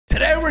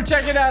Today we're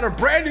checking out a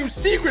brand new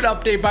secret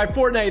update by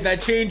Fortnite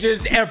that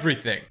changes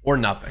everything or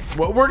nothing.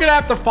 Well, we're gonna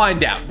have to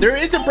find out. There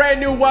is a brand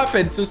new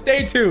weapon, so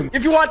stay tuned.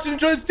 If you watch and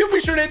enjoy this, do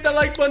be sure to hit that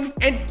like button.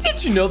 And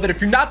did you know that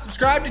if you're not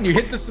subscribed and you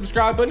hit the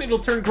subscribe button, it'll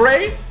turn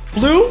gray,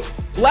 blue,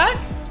 black?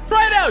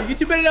 Try it out.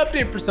 YouTube made an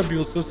update for some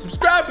people, so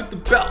subscribe with the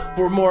bell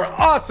for more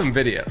awesome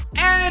videos.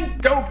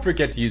 And don't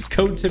forget to use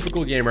code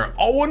TypicalGamer,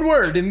 all one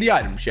word, in the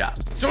item shop.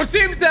 So it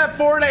seems that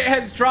Fortnite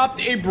has dropped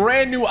a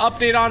brand new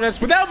update on us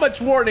without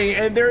much warning,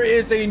 and there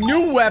is a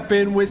new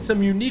weapon with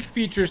some unique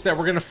features that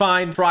we're gonna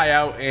find, try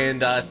out,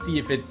 and see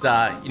if it's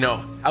you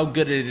know, how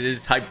good it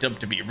is hyped up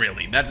to be.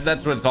 Really,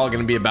 that's what it's all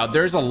gonna be about.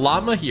 There's a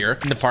llama here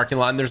in the parking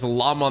lot, and there's a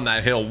llama on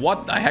that hill.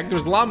 What the heck?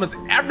 There's llamas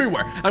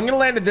everywhere. I'm gonna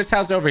land at this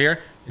house over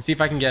here and see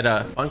if I can get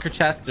a bunker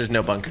chest. There's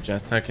no bunker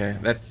chest. Okay,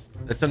 that's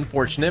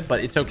unfortunate,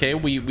 but it's okay.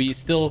 We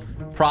still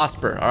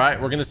prosper. All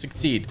right, we're gonna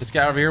succeed. This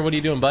guy over here, what are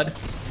you doing, bud?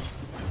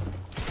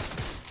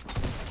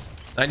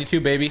 92,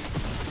 baby.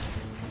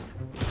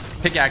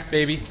 Pickaxe,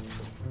 baby.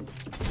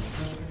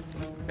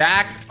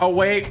 Back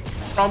away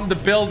from the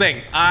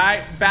building. All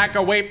right, back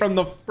away from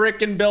the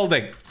freaking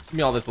building. Give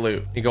me all this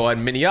loot. You go ahead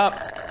and mini up.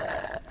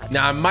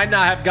 Now, I might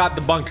not have got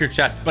the bunker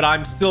chest, but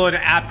I'm still an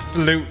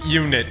absolute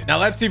unit. Now,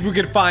 let's see if we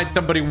can find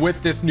somebody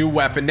with this new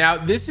weapon. Now,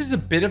 this is a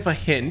bit of a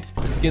hint.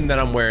 The skin that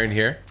I'm wearing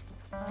here.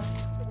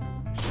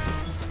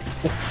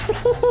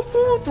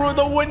 Through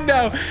the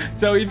window.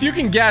 So if you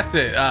can guess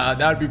it, that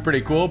would be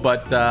pretty cool.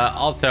 But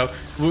also,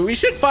 we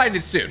should find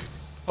it soon.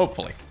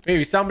 Hopefully.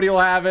 Maybe somebody will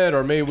have it,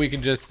 or maybe we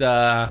can just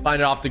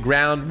find it off the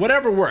ground.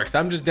 Whatever works.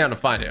 I'm just down to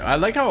find it. I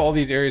like how all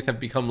these areas have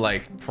become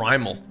like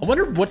primal. I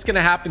wonder what's going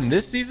to happen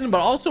this season, but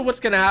also what's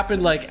going to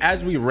happen like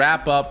as we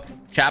wrap up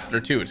chapter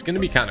 2. It's going to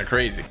be kind of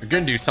crazy. We're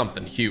going to do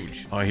something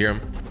huge. Oh, I hear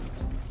him.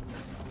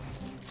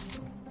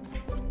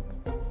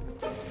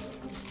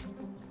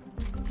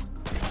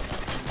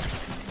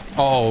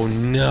 Oh,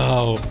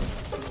 no.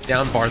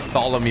 Down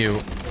Bartholomew.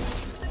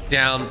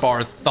 Down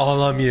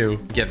Bartholomew.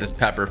 Get this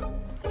pepper.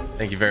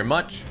 Thank you very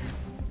much.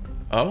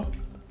 Oh,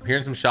 I'm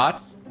hearing some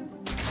shots.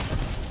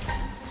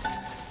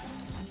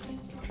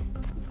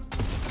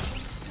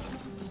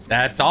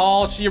 That's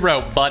all she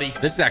wrote, buddy.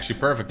 This is actually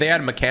perfect. They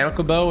had a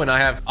mechanical bow and I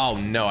have... Oh,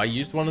 no. I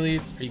used one of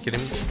these. Are you kidding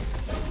me?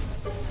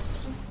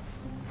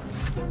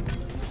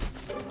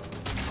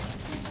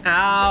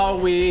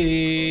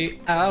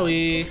 Owie.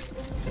 Owie.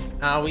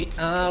 Owie.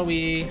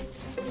 Owie.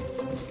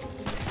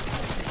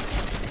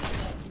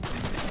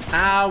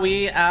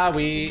 Owie.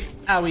 Owie.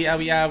 Owie,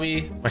 owie,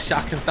 owie. My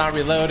shotgun's not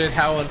reloaded.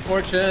 How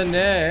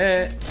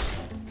unfortunate.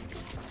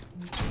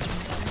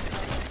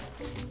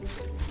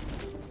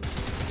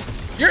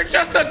 You're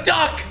just a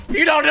duck.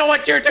 You don't know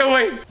what you're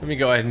doing. Let me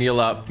go ahead and kneel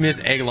up. This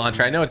egg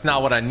launcher. I know it's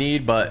not what I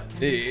need, but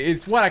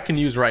it's what I can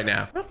use right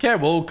now. Okay,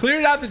 well,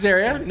 cleared out this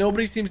area.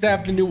 Nobody seems to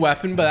have the new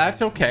weapon, but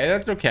that's okay.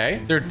 That's okay.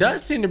 There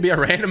does seem to be a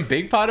random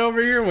big pot over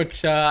here,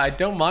 which I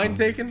don't mind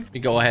taking. Let me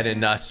go ahead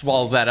and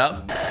swallow that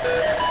up.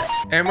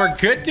 And we're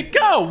good to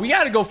go. We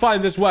got to go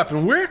find this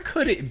weapon. Where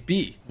could it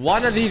be?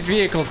 One of these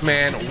vehicles,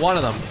 man. One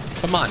of them.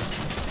 Come on.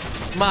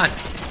 Come on.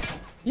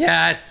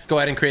 Yes. Go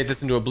ahead and create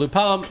this into a blue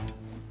pump.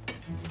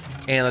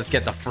 And let's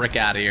get the frick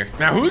out of here.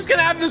 Now, who's going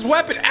to have this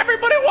weapon?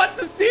 Everybody wants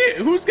to see it.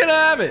 Who's going to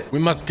have it? We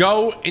must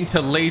go into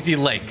Lazy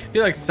Lake. I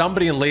feel like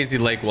somebody in Lazy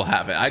Lake will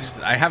have it.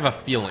 I have a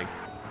feeling.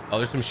 Oh,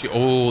 there's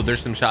some there's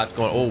some shots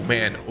going. Oh,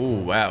 man. Oh,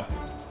 wow.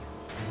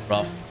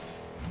 Rough.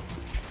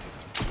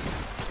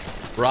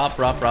 Rough.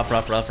 The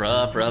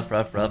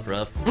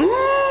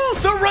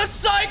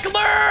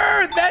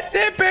recycler! That's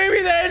it,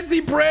 baby. That is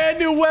the brand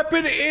new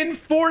weapon in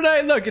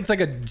Fortnite. Look, it's like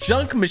a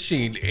junk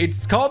machine.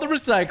 It's called the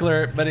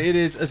recycler, but it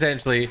is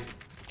essentially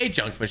a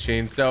junk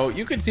machine. So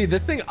you can see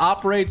this thing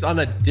operates on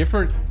a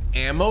different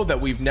ammo that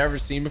we've never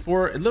seen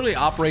before. It literally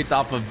operates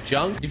off of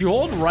junk. If you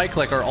hold right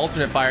click or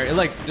alternate fire, it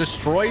like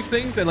destroys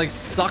things and like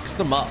sucks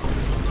them up.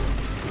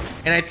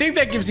 And I think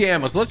that gives you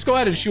ammo. So let's go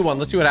ahead and shoot one.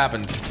 Let's see what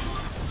happens.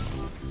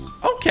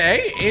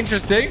 Okay,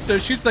 interesting. So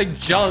it shoots like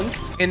junk.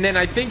 And then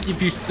I think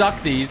if you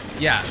suck these,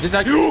 yeah, this is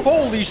like,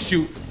 holy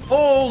shoot.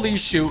 Holy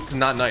shoot. It's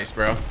not nice,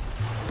 bro.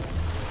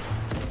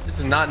 This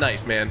is not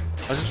nice, man.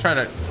 I was just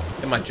trying to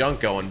get my junk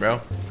going, bro.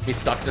 Let me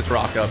suck this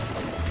rock up.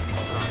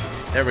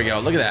 There we go.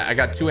 Look at that. I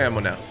got 2 ammo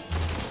now.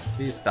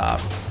 Please stop.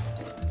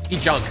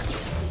 Eat junk.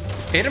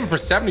 Hit him for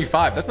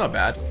 75. That's not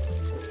bad.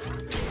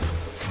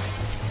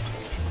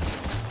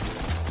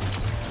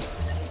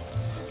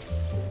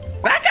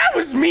 That guy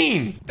was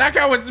mean. That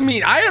guy was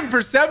mean. I hit him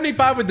for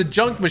 75 with the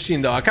junk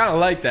machine, though. I kind of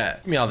like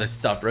that. Give me all this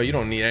stuff, bro. You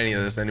don't need any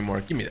of this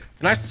anymore. Give me that.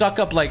 Can I suck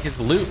up, like, his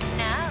loot?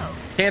 No.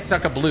 Can't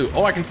suck up loot.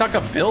 Oh, I can suck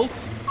up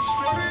builds?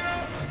 Oh,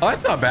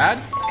 that's not bad.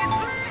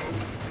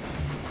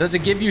 Does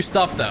it give you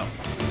stuff, though?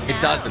 It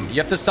doesn't. You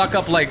have to suck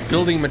up, like,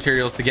 building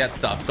materials to get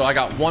stuff. So I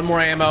got 1 more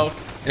ammo.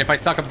 And if I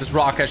suck up this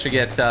rock, I should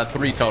get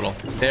 3 total.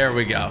 There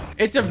we go.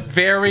 It's a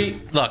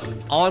very, look,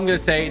 all I'm going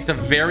to say, it's a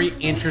very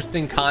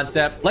interesting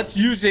concept. Let's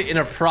use it in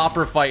a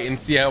proper fight and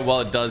see how well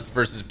it does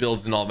versus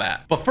builds and all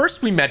that. But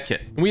first, we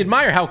medkit. And we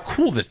admire how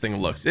cool this thing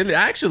looks. It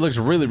actually looks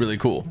really, really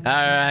cool. All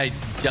right,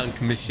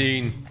 junk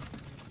machine.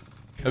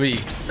 I mean,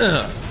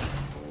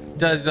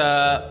 does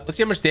let's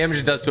see how much damage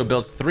it does to a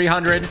build.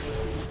 300.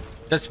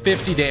 Does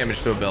 50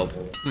 damage to a build.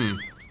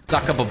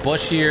 Suck up a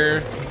bush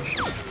here.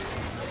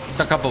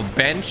 Suck up a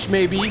bench,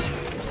 maybe.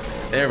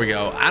 There we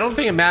go. I don't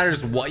think it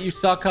matters what you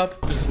suck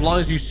up, just as long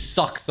as you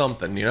suck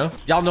something, you know?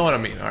 Y'all know what I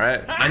mean, all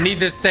right? I need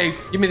this safe.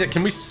 Give me that.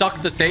 Can we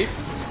suck the safe?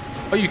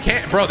 Oh, you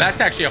can't, bro. That's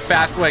actually a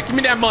fast way. Give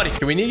me that money.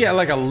 Okay, we need to get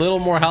like a little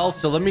more health.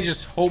 So let me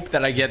just hope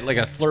that I get like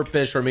a slurp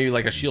fish or maybe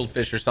like a shield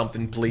fish or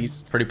something,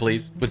 please. Pretty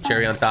please, with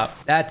cherry on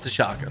top. That's a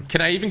shotgun.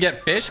 Can I even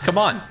get fish? Come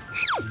on.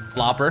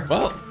 Flopper.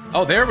 Well,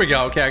 oh, there we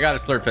go. Okay, I got a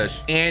slurp fish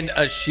and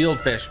a shield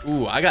fish.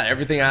 Ooh, I got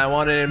everything I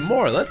wanted and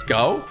more. Let's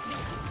go.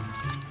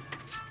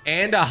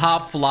 And a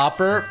hop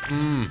flopper.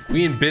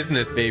 We in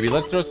business, baby.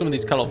 Let's throw some of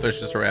these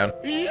cuttlefishes around.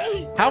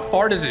 How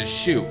far does it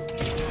shoot?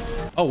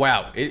 Oh,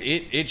 wow.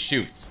 It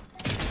shoots.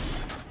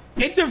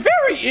 It's a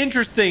very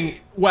interesting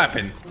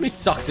weapon. Let me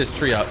suck this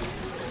tree up.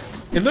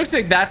 It looks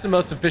like that's the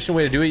most efficient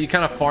way to do it. You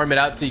kind of farm it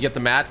out so you get the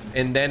mats,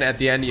 and then at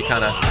the end you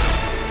kind of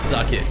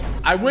suck it.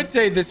 I would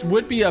say this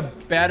would be a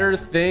better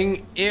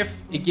thing if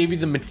it gave you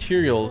the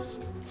materials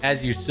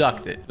as you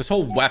sucked it. This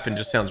whole weapon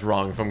just sounds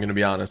wrong, if I'm going to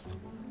be honest.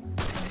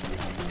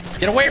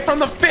 Get away from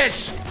the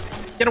fish.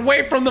 Get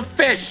away from the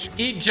fish.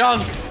 Eat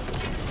junk.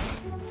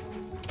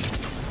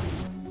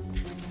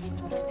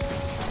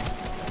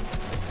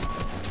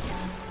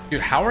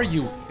 Dude, how are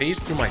you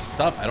phased through my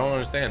stuff? I don't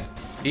understand.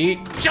 Eat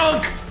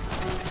junk.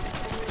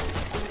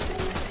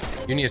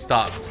 You need to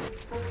stop.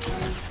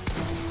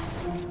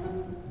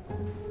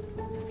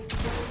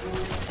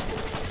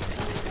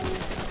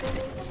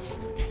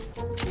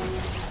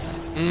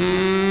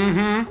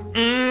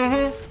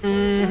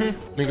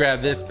 Let me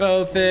grab this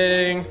bow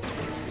thing.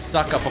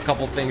 Suck up a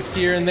couple things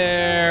here and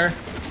there.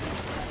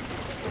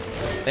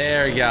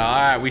 There we go. All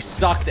right, we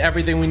sucked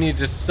everything we needed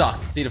to suck.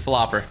 See the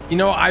flopper. You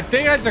know, I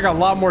think I took a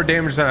lot more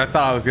damage than I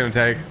thought I was gonna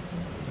take.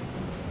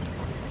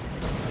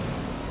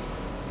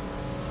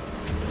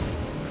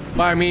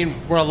 But I mean,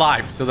 we're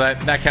alive, so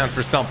that counts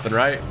for something,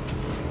 right?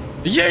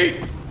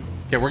 Yeet!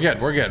 Okay, we're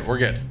good. We're good. We're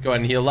good. Go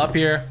ahead and heal up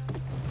here.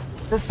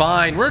 We're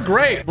fine. We're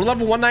great. We're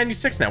level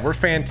 196 now. We're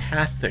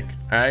fantastic.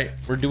 All right,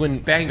 we're doing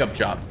bang up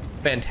job.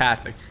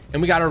 Fantastic.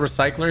 And we got our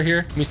recycler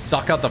here. Can we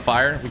suck out the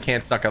fire? We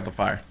can't suck out the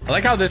fire. I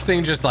like how this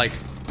thing just like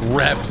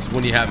revs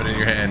when you have it in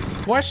your hand.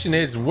 Question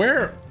is,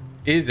 where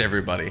is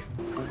everybody?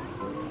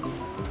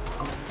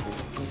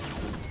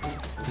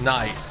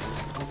 Nice.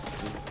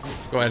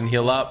 Go ahead and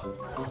heal up.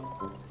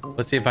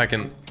 Let's see if I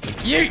can.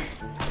 Yeet!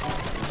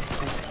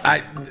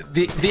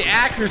 The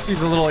accuracy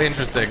is a little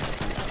interesting.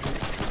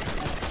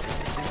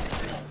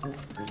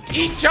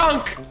 Eat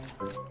junk.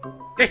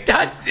 It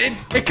does.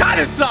 It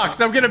kind of sucks.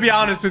 I'm gonna be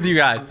honest with you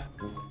guys.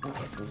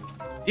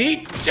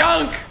 Eat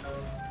junk.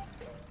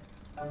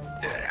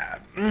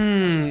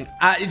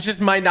 It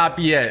just might not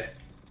be it.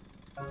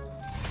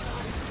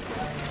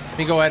 Let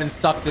me go ahead and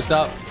suck this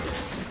up.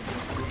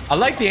 I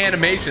like the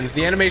animations.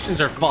 The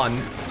animations are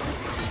fun.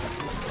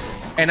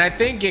 And I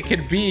think it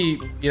could be,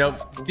 you know,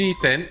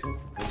 decent.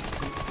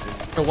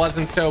 It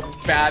wasn't so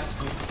bad.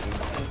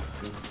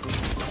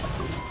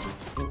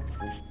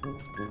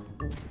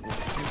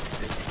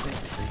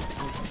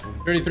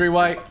 $33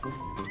 white.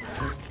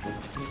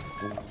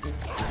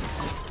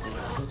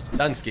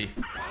 Dunsky.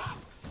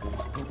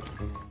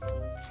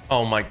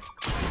 Oh my.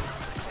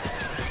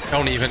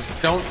 Don't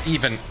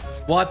even.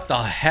 What the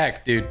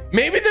heck, dude?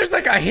 Maybe there's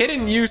like a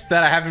hidden use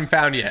that I haven't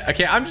found yet.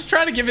 Okay, I'm just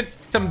trying to give it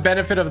some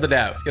benefit of the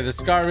doubt. Let's get this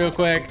scar real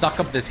quick. Suck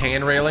up this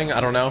hand railing.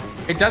 I don't know.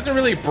 It doesn't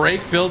really break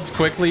builds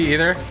quickly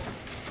either.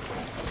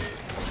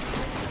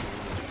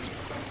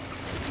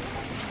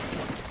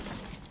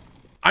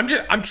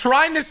 I'm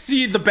trying to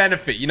see the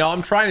benefit, you know?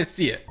 I'm trying to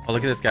see it. Oh,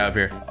 look at this guy up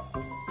here.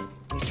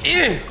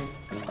 Ew.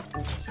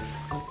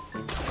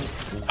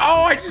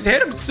 Oh, I just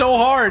hit him so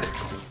hard.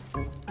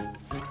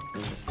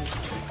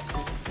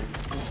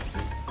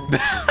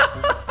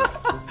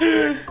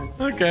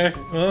 Okay,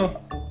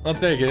 well, I'll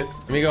take it.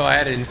 Let me go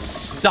ahead and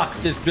suck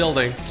this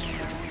building.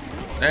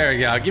 There we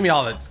go. Give me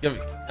all this. Give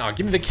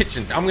me the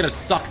kitchen. I'm gonna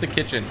suck the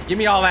kitchen. Give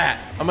me all that.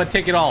 I'm gonna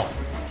take it all.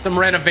 Some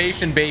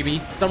renovation,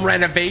 baby. Some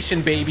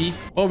renovation, baby.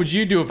 What would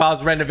you do if I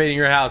was renovating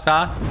your house,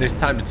 huh? It's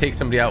time to take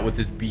somebody out with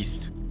this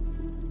beast.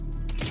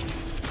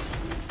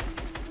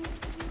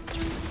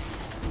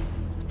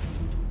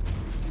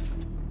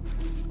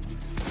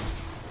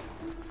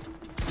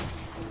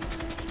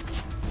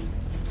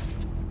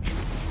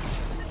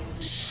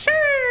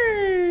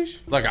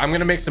 Look, I'm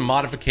gonna make some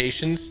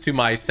modifications to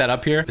my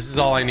setup here. This is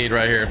all I need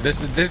right here.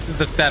 This is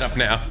the setup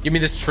now. Give me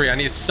this tree. I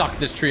need to suck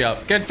this tree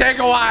up. Gonna take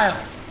a while.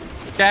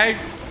 Okay.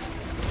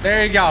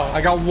 There you go.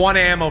 I got 1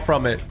 ammo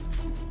from it.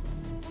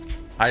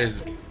 I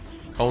just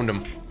coned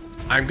him.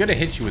 I'm gonna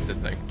hit you with this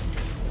thing.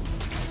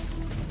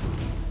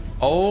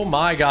 Oh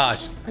my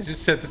gosh. I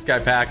just set this guy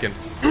packing.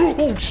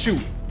 Oh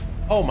shoot.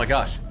 Oh my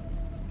gosh.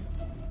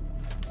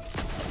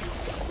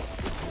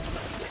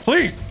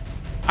 Please.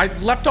 I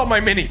left all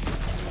my minis.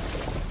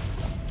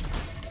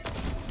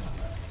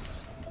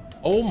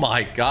 Oh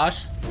my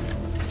gosh.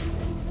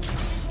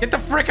 Get the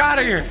frick out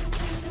of here.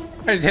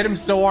 I just hit him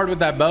so hard with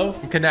that bow.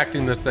 I'm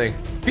connecting this thing.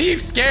 Be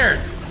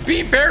scared.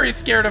 Be very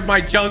scared of my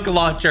junk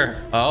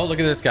launcher. Oh, look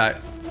at this guy.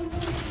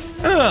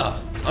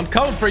 Ugh, I'm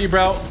coming for you,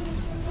 bro.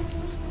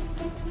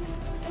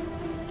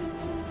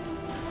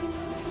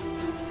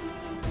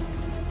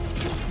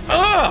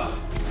 Ugh!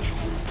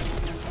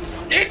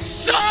 It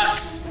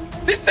sucks!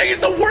 This thing is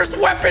the worst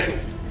weapon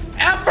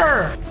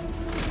ever!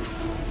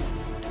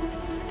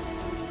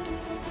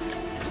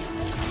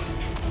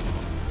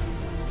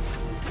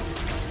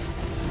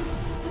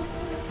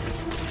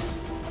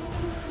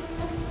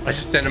 I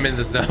just sent him in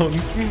the zone.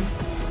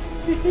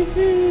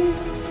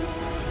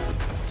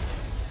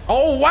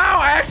 Oh, wow.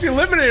 I actually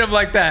eliminated him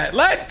like that.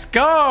 Let's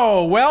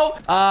go. Well,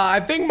 I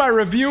think my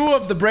review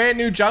of the brand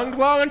new junk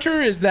launcher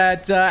is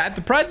that at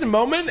the present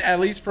moment, at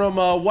least from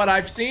what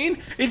I've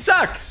seen, it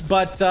sucks.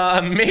 But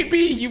maybe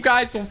you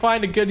guys will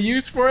find a good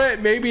use for it.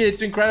 Maybe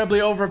it's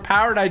incredibly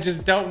overpowered. I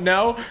just don't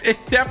know. It's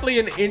definitely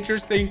an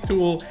interesting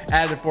tool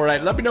added for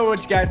Fortnite. Let me know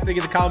what you guys think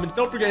in the comments.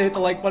 Don't forget to hit the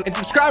like button and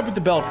subscribe with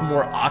the bell for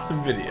more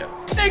awesome videos.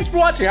 Thanks for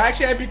watching. I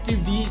actually had to do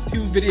these 2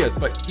 videos,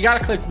 but you got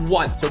to click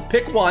one. So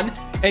pick one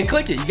and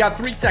click it. You got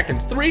 3 seconds.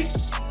 3,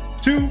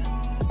 2,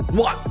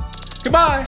 1. Goodbye.